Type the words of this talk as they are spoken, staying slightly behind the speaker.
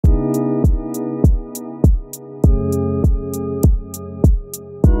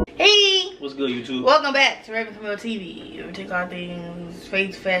good, YouTube? Welcome back to Raven Ahmaad TV. We take all things,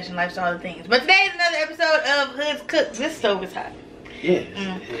 faith, fashion, lifestyle, things. But today is another episode of Hood's Cook. This stove is hot.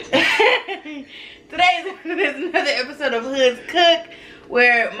 Yeah. Today is another episode of Hood's Cook,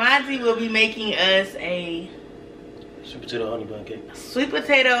 where Monty will be making us a sweet potato honey bun cake. Sweet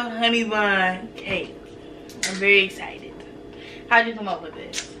potato honey bun cake. I'm very excited. How'd you come up with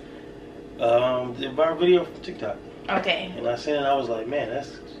this? The viral video from TikTok. Okay. And I seen it, I was like, man,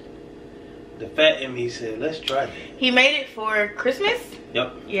 that's the fat in me said, let's try that. He made it for Christmas?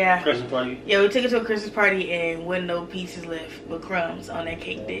 Yep. Yeah. Christmas party. Yeah, we took it to a Christmas party and wasn't no pieces left but crumbs on that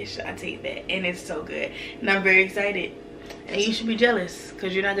cake dish. I take that. And it's so good. And I'm very excited. And you should be jealous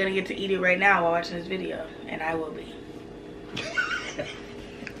because you're not going to get to eat it right now while watching this video. And I will be.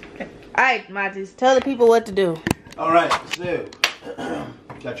 Alright, Montes, tell the people what to do. Alright, so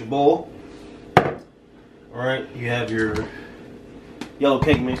got your bowl. Alright, you have your yellow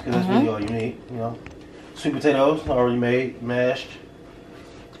cake mix because that's really all you need. You know, sweet potatoes already made, mashed,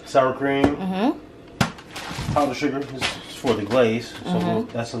 sour cream, powdered sugar. This is for the glaze, so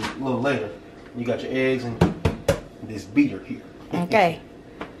that's a little later. You got your eggs and this beater here. Okay.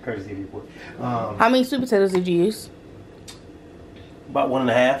 Courtesy of your boy. How many sweet potatoes did you use? About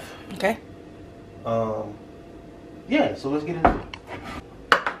 1.5. Okay. Yeah, so let's get into it.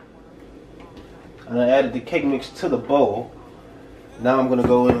 And I added the cake mix to the bowl. Now I'm gonna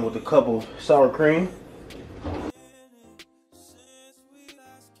go in with a cup of sour cream.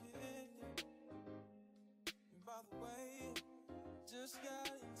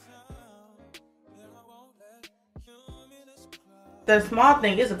 The small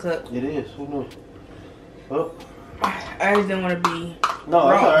thing is a cup. It is. Who knew? Oh. I just didn't want to be no,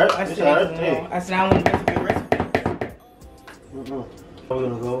 wrong. Alright. I It's said, alright. no. Hey. I said I want to be a recipe. We're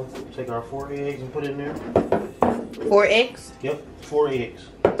gonna go take our 4 eggs and put it in there. 4 eggs? Yep, 4 eggs.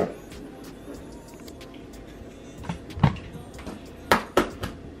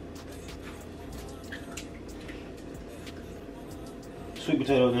 Sweet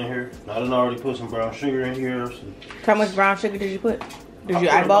potatoes in here. I done already put some brown sugar in here. So How much brown sugar did you put? Did you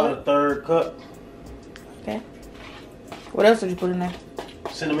put eyeball about it? a 1/3 cup. Okay. What else did you put in there?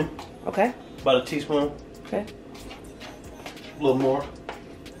 Cinnamon. Okay. About a teaspoon. Okay. A little more.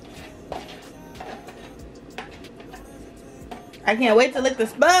 I can't wait to lick the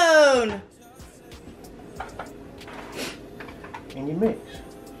spoon. And you mix.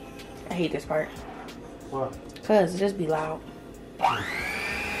 I hate this part. Why? Cause it just be loud. Ugh.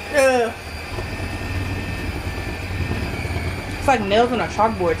 It's like nails on a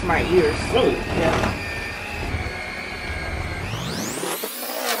chalkboard to my ears. Really? Yeah.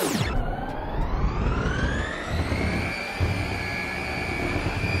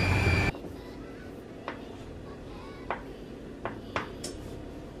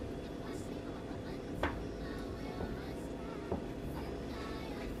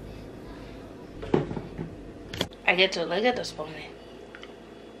 I get to look at the spoon.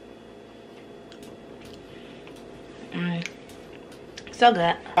 So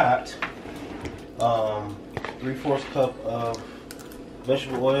good. Hot. 3/4 cup of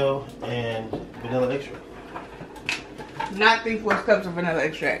vegetable oil and vanilla extract. Not 3/4 cups of vanilla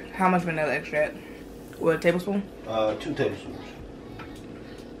extract. How much vanilla extract? What, a tablespoon? 2 tablespoons.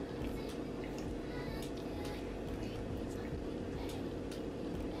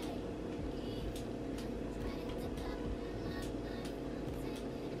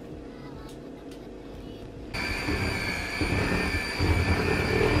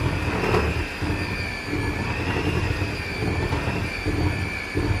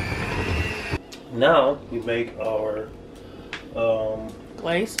 Now we make our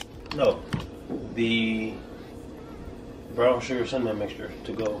Glaze? no, the brown sugar cinnamon mixture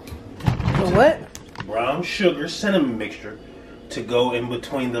to go. The what? Brown sugar cinnamon mixture to go in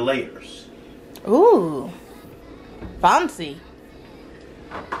between the layers. Ooh. Fancy.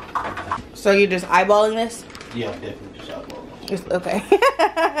 So you're just eyeballing this? Yeah, definitely just eyeball. It's okay.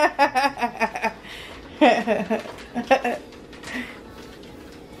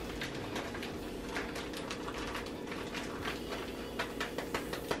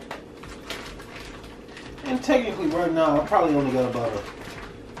 And technically right now I probably only got about a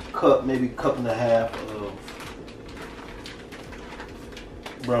cup, maybe a cup and a half of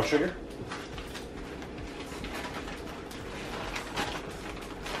brown sugar.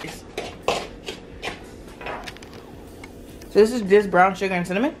 So this is just brown sugar and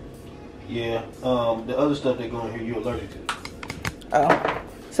cinnamon? Yeah. The other stuff that go in here you're allergic to. Oh.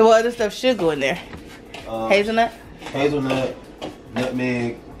 So what other stuff should go in there? Hazelnut? Hazelnut,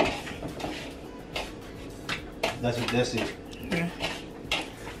 nutmeg. That's it. Yeah.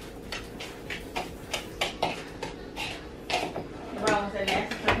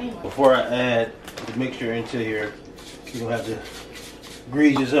 before I add the mixture into here, you're gonna have to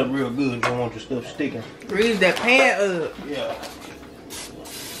grease this up real good. You don't want your stuff sticking. Grease that pan up. Yeah.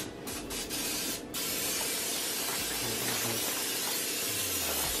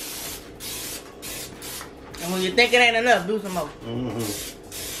 And when you think it ain't enough, do some more.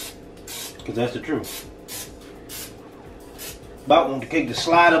 Cause that's the truth. About want the cake to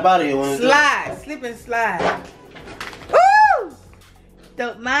slide up out of here when it's slide, slip and slide. Woo!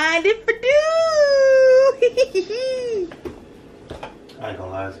 Don't mind if I do. I ain't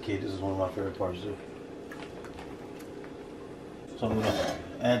gonna lie, as a kid, this is one of my favorite parts too. So I'm gonna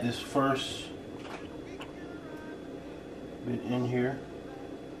add this first bit in here.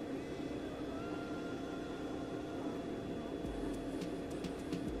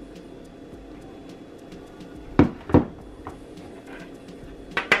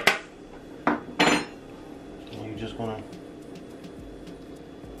 And you're just gonna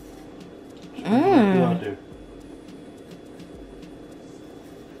go out there.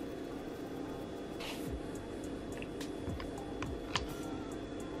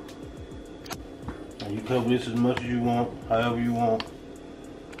 You cover this as much as you want, however you want.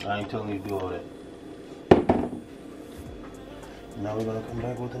 I ain't telling you to do all that. Now we're gonna come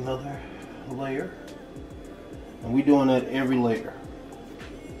back with another layer. And we're doing that every layer.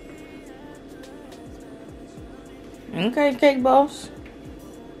 Okay, cake boss.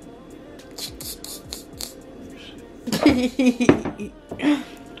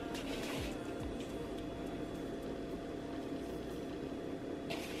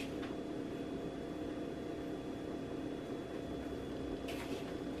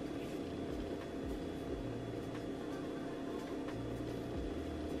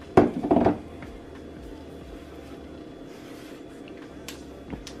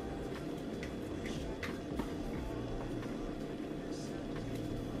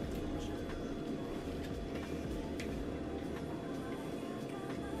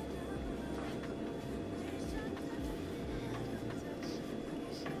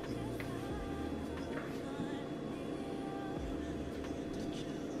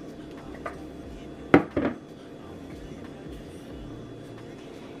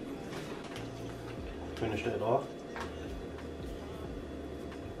 Finish that off.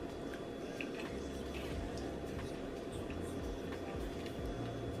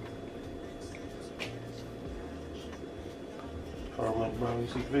 Caramel brownie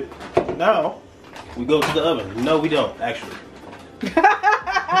see fit. Now we go to the oven. No, we don't actually.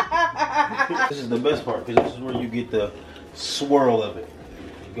 This is the best part because this is where you get the swirl of it.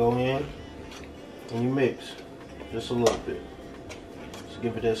 You go in and you mix just a little bit. Just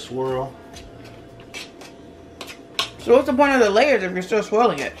give it that swirl. So what's the point of the layers if you're still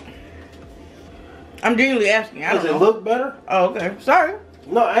swirling it? I'm genuinely asking. I don't know. Does it look better? Oh, okay. Sorry.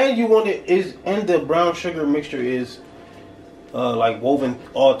 No, and you want it is, and the brown sugar mixture is like woven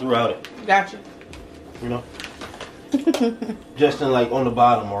all throughout it. Gotcha. You know, just in like on the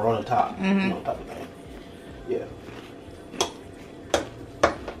bottom or on the top. You know, type of thing. Yeah.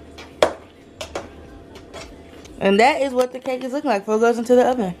 And that is what the cake is looking like before it goes into the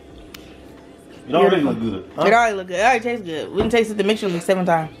oven. It already look good. Huh? It already look good. It already tastes good. We done tasted the mixture like 7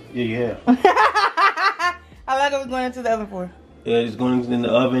 times. Yeah, you have. How long are we going into the oven for? Yeah, it's going in the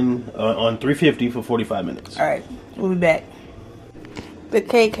oven on 350 for 45 minutes. All right, we'll be back. The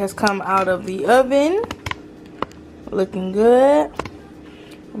cake has come out of the oven. Looking good.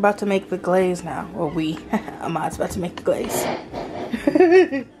 We're about to make the glaze now. Or we. Ahmaad's about to make the glaze.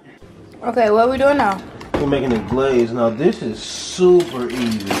 Okay, what are we doing now? We're making the glaze. Now, this is super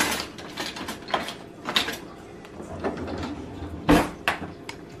easy.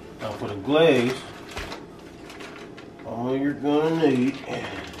 Now, for the glaze, all you're gonna need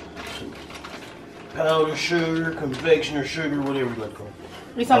some powdered sugar, confectioner sugar, whatever you like to call it.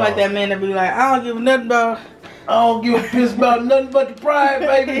 You sound like that man that be like, I don't give nothing about... I don't give a piss about nothing but the pride,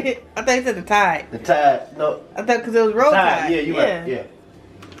 baby. I thought you said the Tide. The Tide, no. I thought because it was Roll Tide. Yeah, you right, yeah.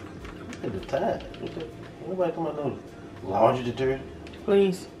 The Tide. Nobody come out know laundry detergent.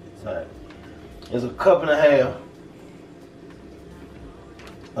 Please. Alright. There's a cup and a half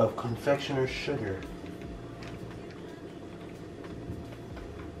of confectioner sugar.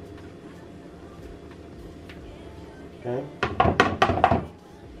 Okay.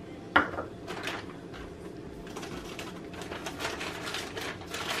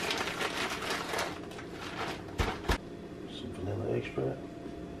 Some vanilla extract.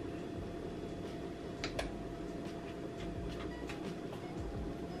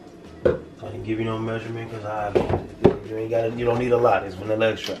 I didn't give you no measurement because you don't need a lot. It's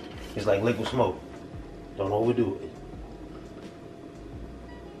vanilla extract. It's like liquid smoke. Don't overdo it.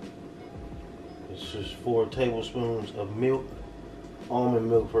 This is 4 tablespoons of milk, almond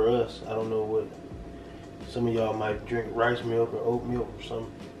milk for us. I don't know what some of y'all might drink, rice milk or oat milk or something.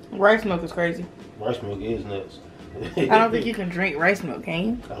 Rice milk is crazy. Rice milk is nuts. I don't think you can drink rice milk, can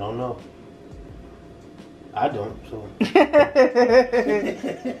you? I don't know. I don't, so.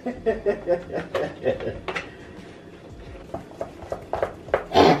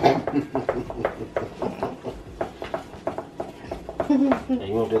 And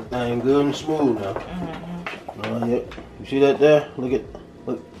you want that thing good and smooth now. Yep. You see that there? Look.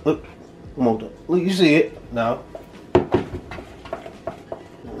 Come on, look. You see it now? All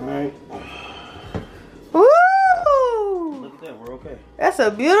right. Woo! Look at that. We're okay. That's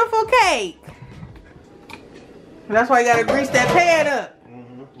a beautiful cake. That's why you gotta grease that pan up.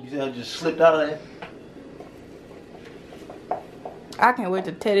 You see how it just slipped out of there? I can't wait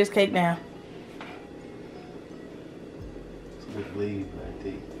to tear this cake down. With Glaze right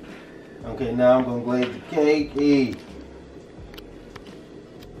there. Okay, now I'm gonna glaze the cake.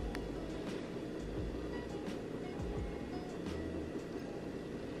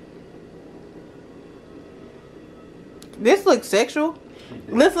 This looks sexual.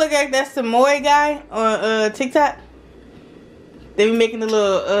 Let's look like that Samoy guy on TikTok. They be making the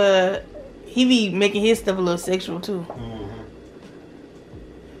little he be making his stuff a little sexual too.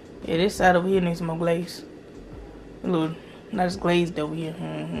 Yeah, this side over here needs some more glaze. A little, not as glazed over here.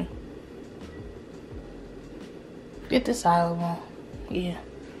 Get this side over. Yeah.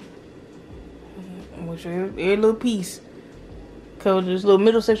 Which every little piece. Cover this little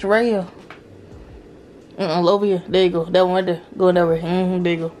middle section right here. Over here. There you go. That one right there. Going that way.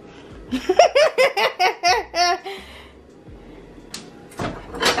 There you go.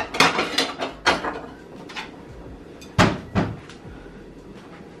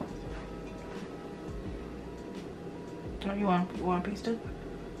 Oh, you want a piece too?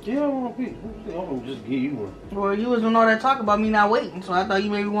 Yeah, I want a piece. I'm gonna just give you one. Well, you was doing all that talk about me not waiting, so I thought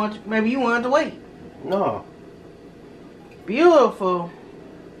you maybe you wanted to wait. No. Beautiful.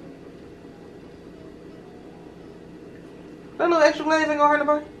 That little extra glaze ain't gonna hurt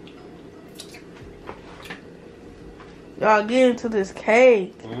nobody. Y'all get into this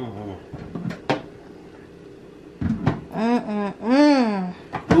cake.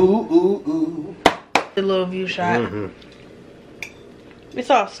 Ooh. The little view shot. It's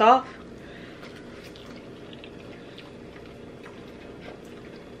all soft.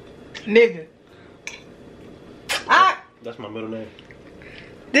 Nigga. That's my middle name.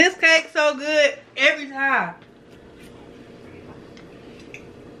 This cake's so good every time.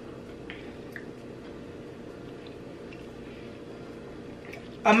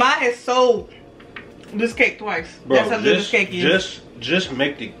 Ahmaad has sold this cake twice. Bro, that's how good this cake is. Just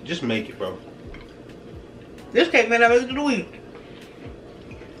make it, bro. This cake may not make it to the week.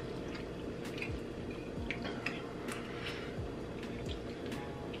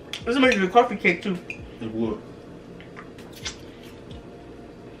 This will make it a coffee cake too. It would.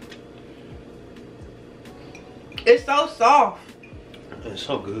 It's so soft. It's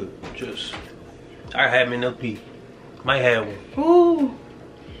so good. I have me another piece. Might have one. Ooh.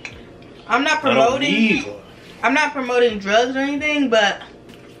 I'm not promoting drugs or anything, but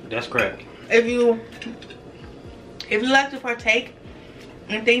that's crack. If you like to partake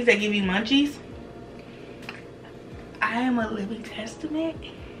in things that give you munchies, I am a living testament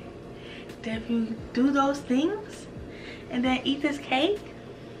that if you do those things and then eat this cake,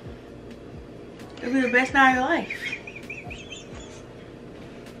 it'll be the best night of your life.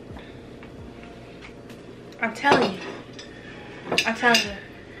 I'm telling you.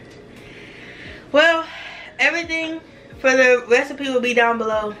 Well, everything for the recipe will be down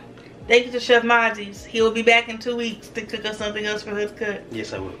below. Thank you to Chef Mozzie's. He will be back in 2 weeks to cook us something else for his cook.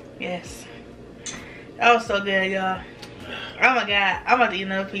 Yes, I will. Yes. That was so good, y'all. Oh my God. I'm about to eat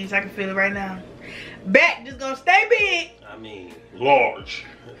another piece. I can feel it right now. Back just gonna stay big. I mean, large.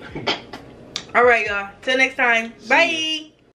 Alright, y'all. Till next time. Bye.